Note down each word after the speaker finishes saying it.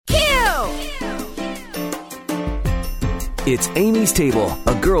It's Amy's Table,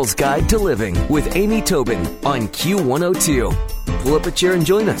 a girl's guide to living with Amy Tobin on Q102. Pull up a chair and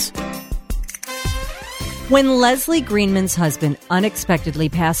join us. When Leslie Greenman's husband unexpectedly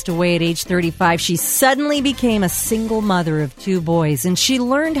passed away at age 35, she suddenly became a single mother of 2 boys, and she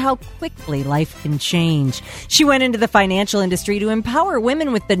learned how quickly life can change. She went into the financial industry to empower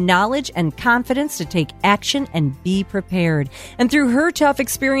women with the knowledge and confidence to take action and be prepared. And through her tough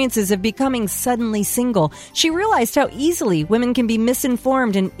experiences of becoming suddenly single, she realized how easily women can be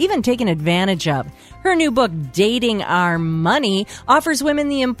misinformed and even taken advantage of. Her new book, Dating Our Money, offers women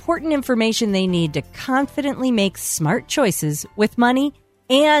the important information they need to confidently make smart choices with money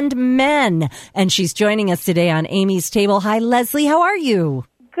and men. And she's joining us today on Amy's Table. Hi, Leslie. How are you?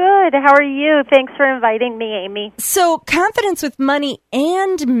 Good. How are you? Thanks for inviting me, Amy. So, confidence with money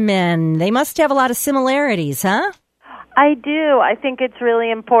and men. They must have a lot of similarities, huh? I do. I think it's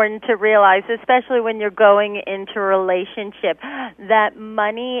really important to realize, especially when you're going into a relationship, that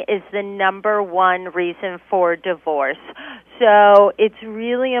money is the number one reason for divorce. So it's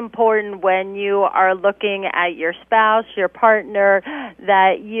really important when you are looking at your spouse, your partner,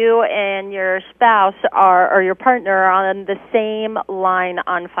 that you and your spouse or your partner are on the same line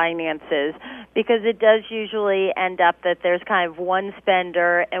on finances, because it does usually end up that there's kind of one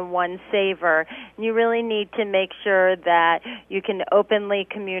spender and one saver. And you really need to make sure that you can openly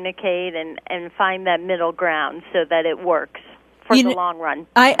communicate and find that middle ground so that it works for the long run.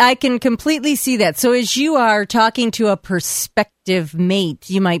 I can completely see that. So as you are talking to a prospective mate,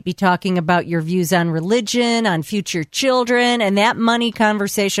 you might be talking about your views on religion, on future children, and that money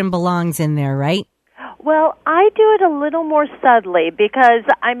conversation belongs in there, right? Well, I do it a little more subtly because,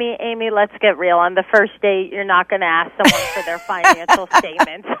 I mean, Amy, let's get real. On the first date, you're not going to ask someone for their financial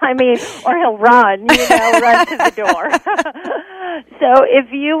statements. I mean, or he'll run to the door. So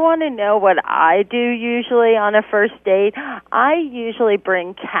if you want to know what I do usually on a first date, I usually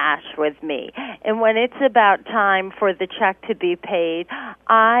bring cash with me. And when it's about time for the check to be paid,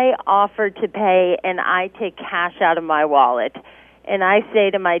 I offer to pay and I take cash out of my wallet. And I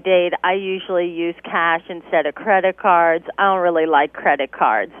say to my date, I usually use cash instead of credit cards. I don't really like credit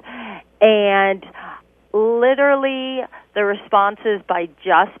cards. And literally the responses by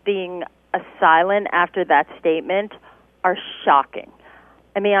just being silent after that statement are shocking.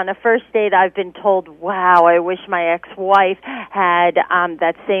 I mean, on a first date, I've been told, wow, I wish my ex-wife had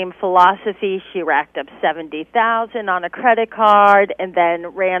that same philosophy. She racked up $70,000 on a credit card and then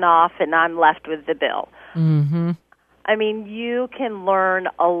ran off, and I'm left with the bill. Mm-hmm. I mean, you can learn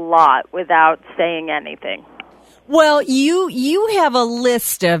a lot without saying anything. Well, you have a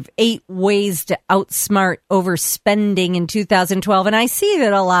list of 8 ways to outsmart overspending in 2012, and I see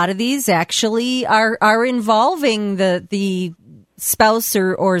that a lot of these actually are involving the spouse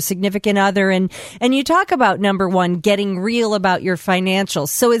or significant other, and you talk about number 1, getting real about your financials.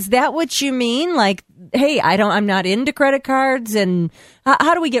 So is that what you mean? Like, hey, I'm not into credit cards, and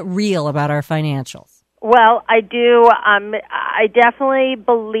how do we get real about our financials? Well, I do. I definitely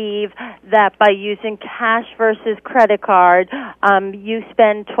believe that by using cash versus credit card, you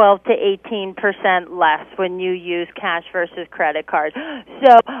spend 12 to 18% less when you use cash versus credit card.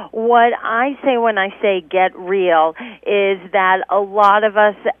 So what I say when I say get real is that a lot of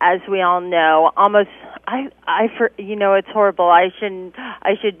us, as we all know, it's horrible. I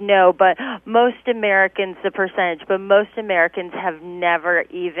should know, but most Americans, the percentage, but most Americans have never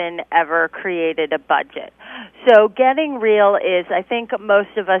even ever created a budget. So getting real is, I think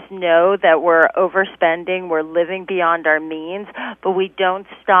most of us know that we're overspending, we're living beyond our means, but we don't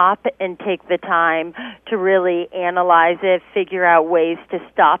stop and take the time to really analyze it, figure out ways to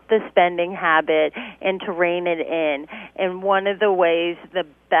stop the spending habit and to rein it in. And one of the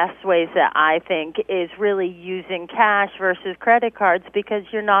best ways that I think is really using cash versus credit cards, because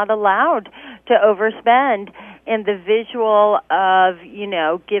you're not allowed to overspend. And the visual of,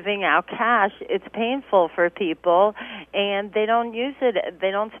 giving out cash, it's painful for people, and they don't use it,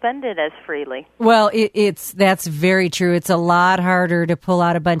 they don't spend it as freely. Well, that's very true. It's a lot harder to pull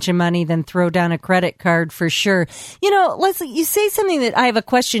out a bunch of money than throw down a credit card for sure. Leslie, you say something that I have a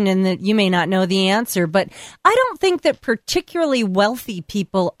question in that you may not know the answer, but I don't think that particularly wealthy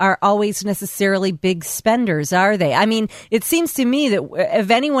people are always necessarily big spenders, are they? I mean, it seems to me that if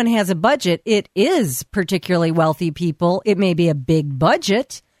anyone has a budget, it is particularly wealthy people. It may be a big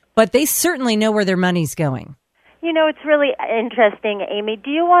budget, but they certainly know where their money's going. It's really interesting, Amy. Do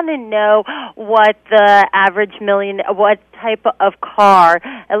you want to know what the average what type of car,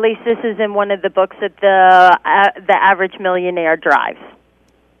 at least this is in one of the books, that the average millionaire drives?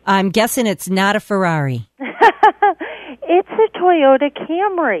 I'm guessing it's not a Ferrari. It's a Toyota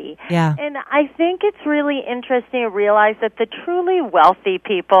Camry. Yeah. And I think it's really interesting to realize that the truly wealthy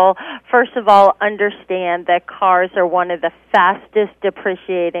people, first of all, understand that cars are one of the fastest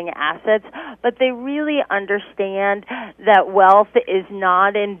depreciating assets, but they really understand that wealth is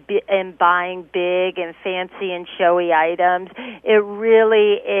not in buying big and fancy and showy items. It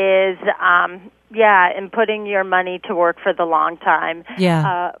really is, in putting your money to work for the long time.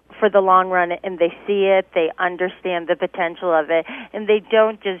 Yeah. For the long run, and they see it, they understand the potential of it, and they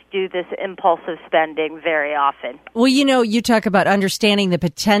don't just do this impulsive spending very often. Well, you talk about understanding the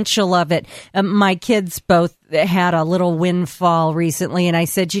potential of it. My kids both had a little windfall recently, and I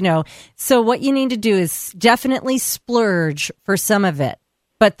said, so what you need to do is definitely splurge for some of it,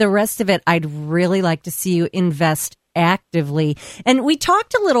 but the rest of it, I'd really like to see you invest actively. And we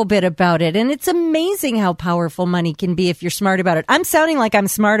talked a little bit about it, and it's amazing how powerful money can be if you're smart about it. I'm sounding like I'm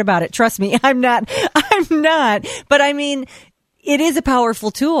smart about it. Trust me, I'm not. But I mean, it is a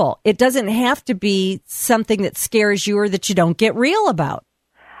powerful tool. It doesn't have to be something that scares you or that you don't get real about.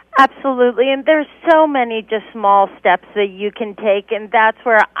 Absolutely, and there's so many just small steps that you can take, and that's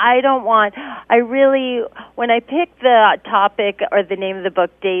where when I picked the topic or the name of the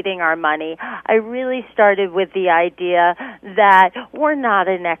book, Dating Our Money, I really started with the idea that we're not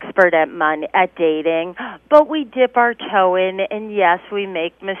an expert at dating, but we dip our toe in, and yes, we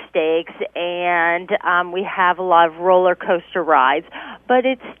make mistakes, and we have a lot of roller coaster rides, but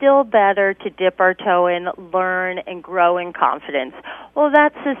it's still better to dip our toe in, learn, and grow in confidence. Well,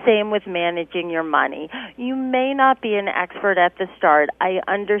 that's the same with managing your money. You may not be an expert at the start. I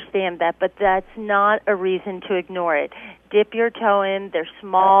understand that, but that's not a reason to ignore it. Dip your toe in. There's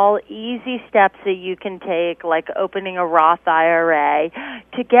small, easy steps that you can take, like opening a Roth IRA,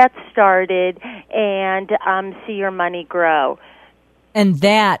 to get started and see your money grow. And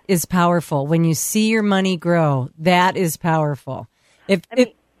that is powerful. When you see your money grow, that is powerful. It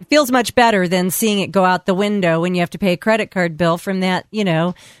feels much better than seeing it go out the window when you have to pay a credit card bill from that,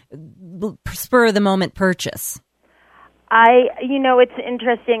 spur of the moment purchase. It's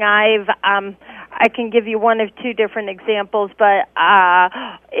interesting. I can give you one of two different examples, but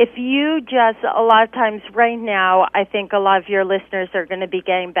if you a lot of times right now, I think a lot of your listeners are going to be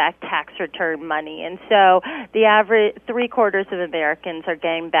getting back tax return money. And so the average, 3/4 of Americans are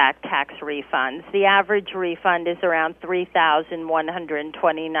getting back tax refunds. The average refund is around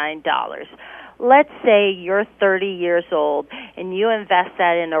 $3,129. Let's say you're 30 years old and you invest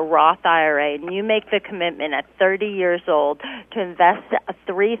that in a Roth IRA and you make the commitment at 30 years old to invest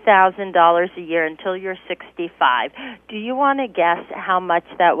 $3,000 a year until you're 65. Do you want to guess how much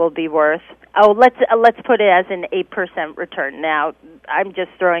that will be worth? Oh, let's put it as an 8% return. Now, I'm just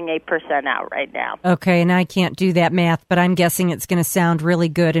throwing 8% out right now. Okay, and I can't do that math, but I'm guessing it's going to sound really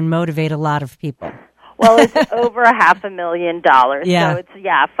good and motivate a lot of people. Well, it's over $500,000. Yeah. So it's,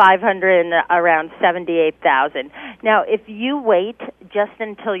 500 and around 78,000. Now, if you wait just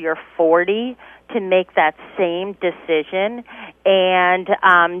until you're 40 to make that same decision and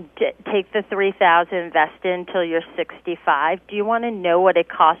take the $3,000, invest it until you're 65, do you want to know what it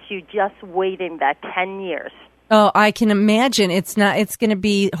costs you just waiting that 10 years? Oh, I can imagine. It's going to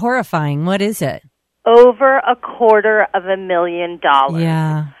be horrifying. What is it? Over $250,000.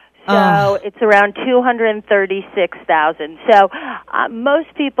 Yeah. So it's around $236,000. So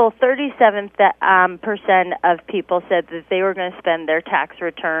most people, 37% of people said that they were going to spend their tax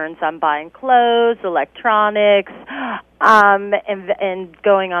returns on buying clothes, electronics, and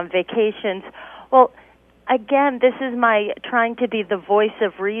going on vacations. Well, again, this is my trying to be the voice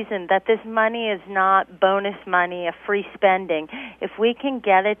of reason, that this money is not bonus money, a free spending. If we can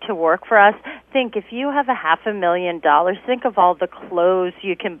get it to work for us, think if you have $500,000, think of all the clothes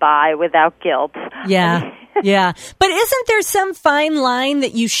you can buy without guilt. Yeah. Yeah. But isn't there some fine line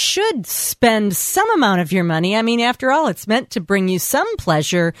that you should spend some amount of your money? I mean, after all, it's meant to bring you some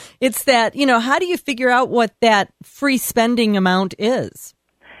pleasure. It's that, how do you figure out what that free spending amount is?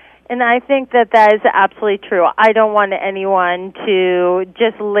 And I think that is absolutely true. I don't want anyone to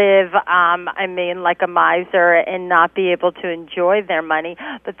just live, like a miser and not be able to enjoy their money.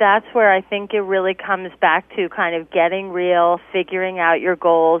 But that's where I think it really comes back to kind of getting real, figuring out your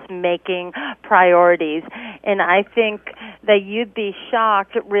goals, making priorities. And I think that you'd be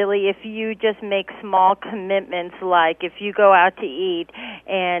shocked, really, if you just make small commitments, like if you go out to eat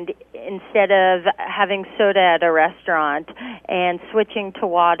and instead of having soda at a restaurant and switching to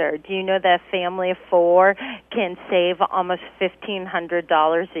water, do you know that a family of 4 can save almost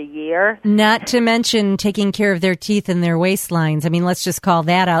 $1,500 a year? Not to mention taking care of their teeth and their waistlines. I mean, let's just call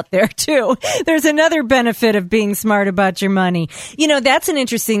that out there, too. There's another benefit of being smart about your money. You know, that's an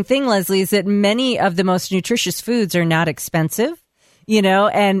interesting thing, Leslie, is that many of the most nutritious foods are not expensive. You know,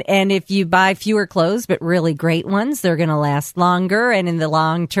 and if you buy fewer clothes, but really great ones, they're going to last longer and in the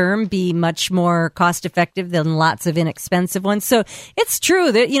long term be much more cost effective than lots of inexpensive ones. So it's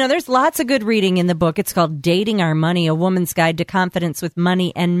true that, you know, there's lots of good reading in the book. It's called Dating Our Money, A Woman's Guide to Confidence with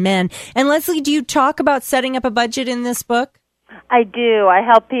Money and Men. And Leslie, do you talk about setting up a budget in this book? I do. I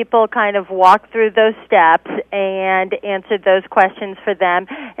help people kind of walk through those steps and answer those questions for them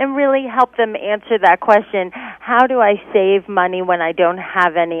and really help them answer that question, how do I save money when I don't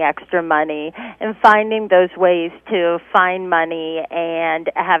have any extra money? And finding those ways to find money and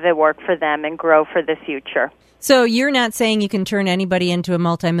have it work for them and grow for the future. So you're not saying you can turn anybody into a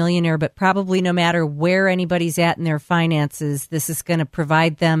multimillionaire, but probably no matter where anybody's at in their finances, this is going to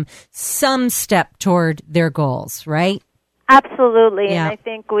provide them some step toward their goals, right? Absolutely, yeah. And I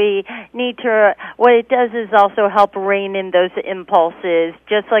think we need to, what it does is also help rein in those impulses,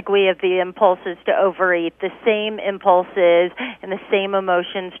 just like we have the impulses to overeat, the same impulses and the same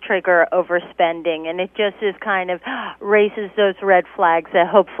emotions trigger overspending, and it just is kind of raises those red flags that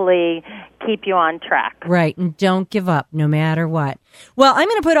hopefully keep you on track. Right, and don't give up no matter what. Well, I'm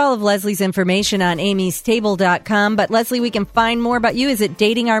going to put all of Leslie's information on amystable.com, but Leslie, we can find more about you. Is it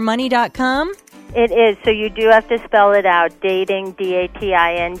datingourmoney.com? It is, so you do have to spell it out, dating,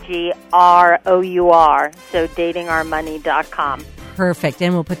 datingrour, so datingourmoney.com. Perfect,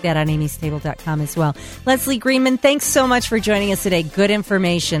 and we'll put that on amystable.com as well. Leslie Greenman, thanks so much for joining us today. Good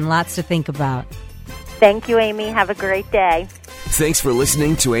information, lots to think about. Thank you, Amy. Have a great day. Thanks for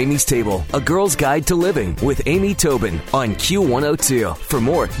listening to Amy's Table, A Girl's Guide to Living with Amy Tobin on Q102. For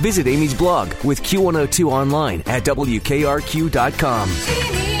more, visit Amy's blog with Q102 online at WKRQ.com.